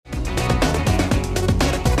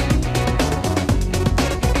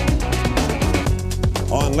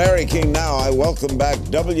Larry King Now, I welcome back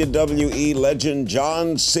WWE legend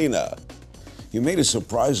John Cena. You made a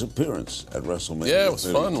surprise appearance at WrestleMania. Yeah, it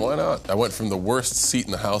was fun. Why not? I went from the worst seat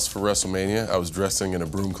in the house for WrestleMania, I was dressing in a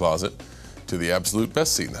broom closet, to the absolute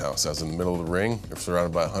best seat in the house. I was in the middle of the ring,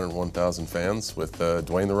 surrounded by 101,000 fans with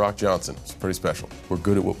Dwayne "The Rock" Johnson. It's pretty special. We're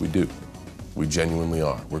good at what we do. We genuinely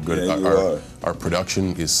are. We're good. Our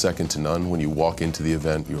production is second to none. When you walk into the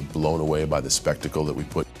event, you're blown away by the spectacle that we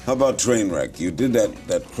put. How about Trainwreck? You did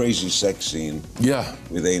that crazy sex scene. Yeah.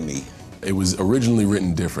 With Amy. It was originally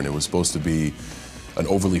written different. It was supposed to be an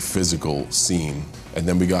overly physical scene. And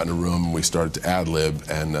then we got in a room and we started to ad-lib,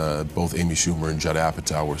 and both Amy Schumer and Judd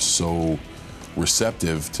Apatow were so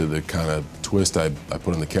receptive to the kind of twist I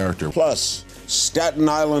put on the character. Plus, Staten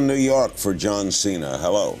Island, New York for John Cena.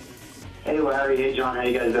 Hello. Hey, Larry. Hey, John. How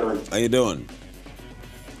you guys doing? How you doing?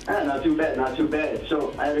 Not too bad, not too bad.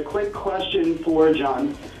 So I had a quick question for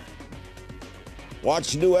John.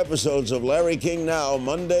 Watch new episodes of Larry King Now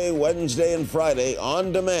Monday, Wednesday, and Friday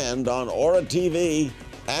on demand on Ora TV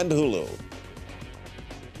and Hulu.